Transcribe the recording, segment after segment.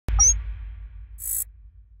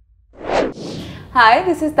Hi,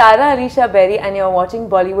 this is Tara Alisha Berry and you're watching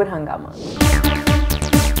Bollywood Hungama.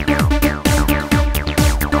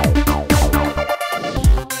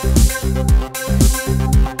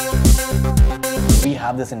 We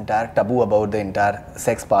have this entire taboo about the entire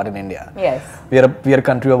sex part in India. Yes. We are a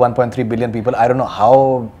country of 1.3 billion people. I don't know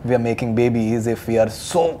how we are making babies if we are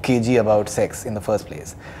so cagey about sex in the first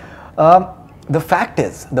place. The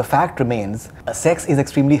fact remains, sex is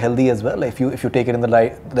extremely healthy as well. If you take it in the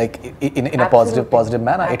in a positive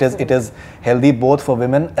manner, Absolutely. it is healthy both for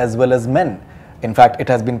women as well as men. In fact, it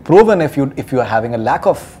has been proven if you are having a lack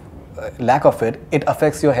of it, it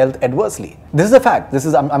affects your health adversely. This is a fact.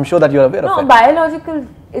 I'm sure that you're aware of it. No, it's a biological.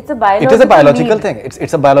 It is a biological need. thing.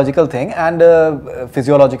 It's a biological thing and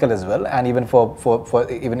physiological as well, and even for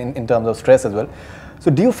even in terms of stress as well. So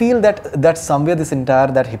do you feel that somewhere this entire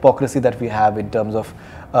that hypocrisy that we have in terms of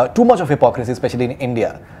too much of hypocrisy, especially in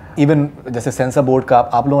India, even जैसे sensor board का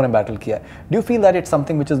आप लोगों ने battle किया है, do you feel that it's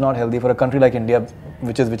something which is not healthy for a country like India,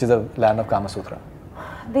 which is a land of Kama Sutra?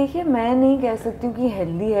 देखिए, मैं नहीं कह सकती हूँ कि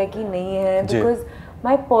हेल्दी है कि नहीं है, because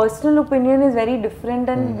my personal opinion is very different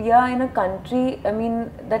and we are in a country, I mean,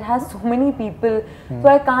 that has so many people. So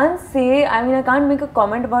I can't say, I mean, I can't make a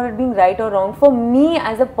comment about it being right or wrong. For me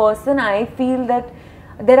as a person, I feel that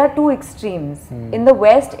there are two extremes. In the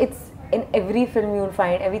West, it's in every film you will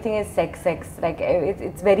find everything is sex, like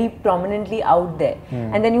it's very prominently out there.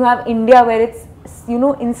 And then you have India where it's, you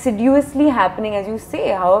know, insidiously happening, as you say.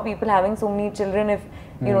 How are people having so many children if,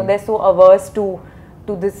 you know, they're so averse to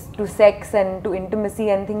sex and to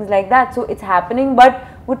intimacy and things like that. So it's happening, but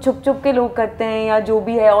वो छुप के लोग करते हैं या जो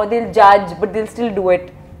भी है, or they'll judge but they'll still do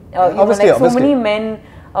it. Obviously. So many men,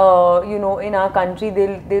 you know, in our country,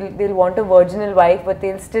 they'll want a virginal wife, but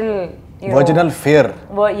they'll still, you know, virginal fair.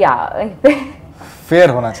 Yeah. Fair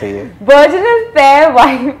होना चाहिए. Virginal fair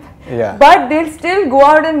wife. Yeah. But they'll still go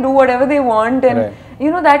out and do whatever they want, and right.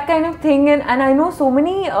 you know, that kind of thing. And I know so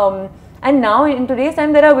many. And now in today's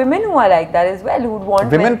time, there are women who are like that as well, who would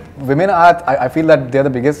want women are. I feel that they are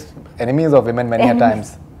the biggest enemies of women many a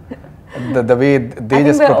times. The way they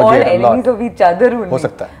just propagate a lot. I think we're all enemies of each other only. हो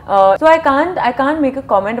सकता है. So I can't make a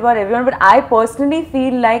comment about everyone, but I personally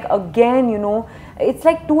feel like, again, you know, it's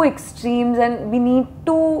like two extremes, and we need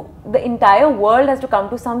to, the entire world has to come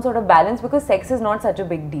to some sort of balance, because sex is not such a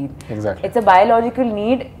big deal. Exactly. It's a biological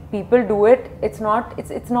need. People do it. It's not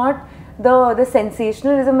the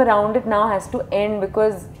sensationalism around it now has to end,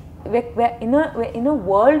 because we're in a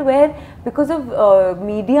world where, because of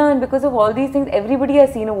media and because of all these things, everybody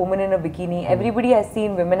has seen a woman in a bikini, everybody has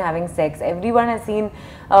seen women having sex, everyone has seen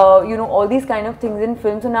you know, all these kind of things in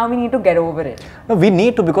films. So now we need to get over it. No, we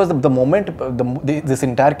need to, because the moment this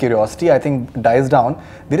entire curiosity, I think, dies down,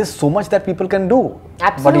 there is so much that people can do.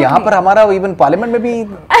 Absolutely. But यहाँ पर हमारा even parliament में भी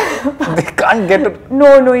they can't get it.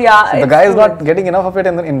 No, yeah. So the guy is not getting enough of it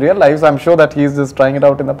in real life, so I'm sure that he is just trying it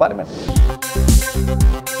out in the parliament.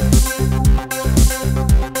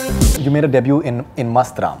 You made a debut in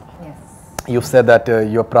Mastram. Yes. You've said that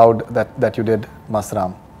you're proud that you did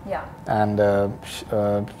Mastram. Yeah. And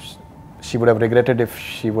she would have regretted if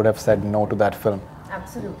she would have said no to that film.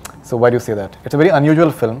 Absolutely. So why do you say that? It's a very unusual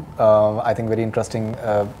film. I think very interesting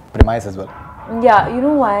premise as well. Yeah, you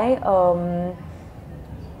know why?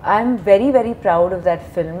 I'm very, very proud of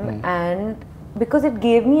that film, and because it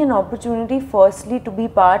gave me an opportunity, firstly, to be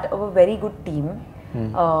part of a very good team. You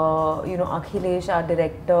know, Akhilesh, our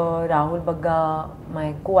director, Rahul Bagga,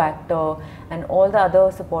 my co-actor, and all the other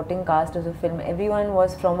supporting cast of the film. Everyone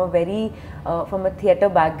was from a from a theatre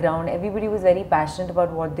background. Everybody was very passionate about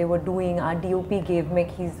what they were doing. Our DOP he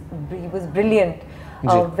was brilliant,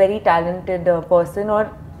 very talented person. और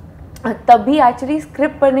तभी actually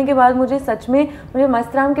script पढ़ने के बाद मुझे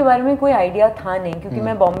मस्तराम के बारे में कोई आइडिया था नहीं, क्योंकि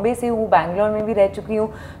मैं बॉम्बे से हूँ, बैंगलोर में भी रह चुकी हूँ,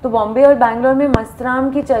 तो बॉम्बे और बैंगलोर में मस्तराम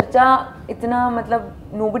की चर्चा इतना, मतलब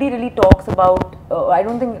nobody really talks about, I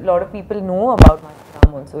don't think a lot of people know about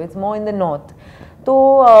Mastram also, it's more in the north. तो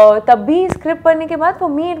तभी स्क्रिप्ट पढ़ने के बाद, for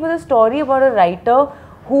me it was a story about a writer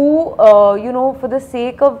who, you know, for the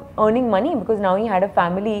sake of earning money, because now he had a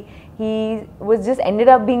family, he was just ended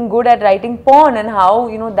up being good at writing porn, and how,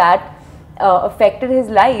 you know, that affected his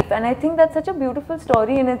life. And I think that's such a beautiful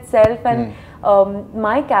story in itself. And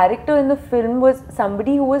my character in the film was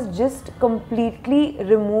somebody who was just completely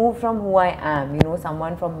removed from who I am, you know,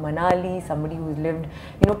 someone from Manali, somebody who's lived,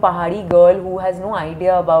 you know, Pahadi girl who has no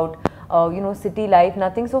idea about you know, city life,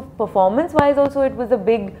 nothing. So performance wise also it was a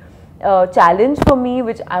big challenge for me,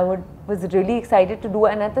 which I was really excited to do,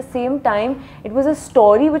 and at the same time it was a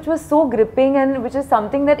story which was so gripping, and which is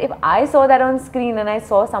something that if I saw that on screen and I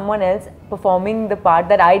saw someone else performing the part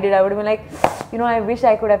that I did, I would have been like, you know, I wish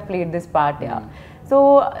I could have played this part. Yeah.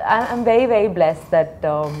 So I'm very, very blessed that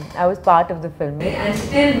I was part of the film. And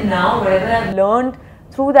still now, whatever I've learned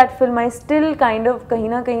through that film, I still kind of, kahin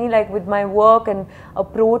na kahin, like with my work and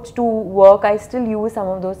approach to work, I still use some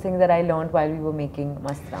of those things that I learned while we were making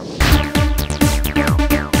Mastram.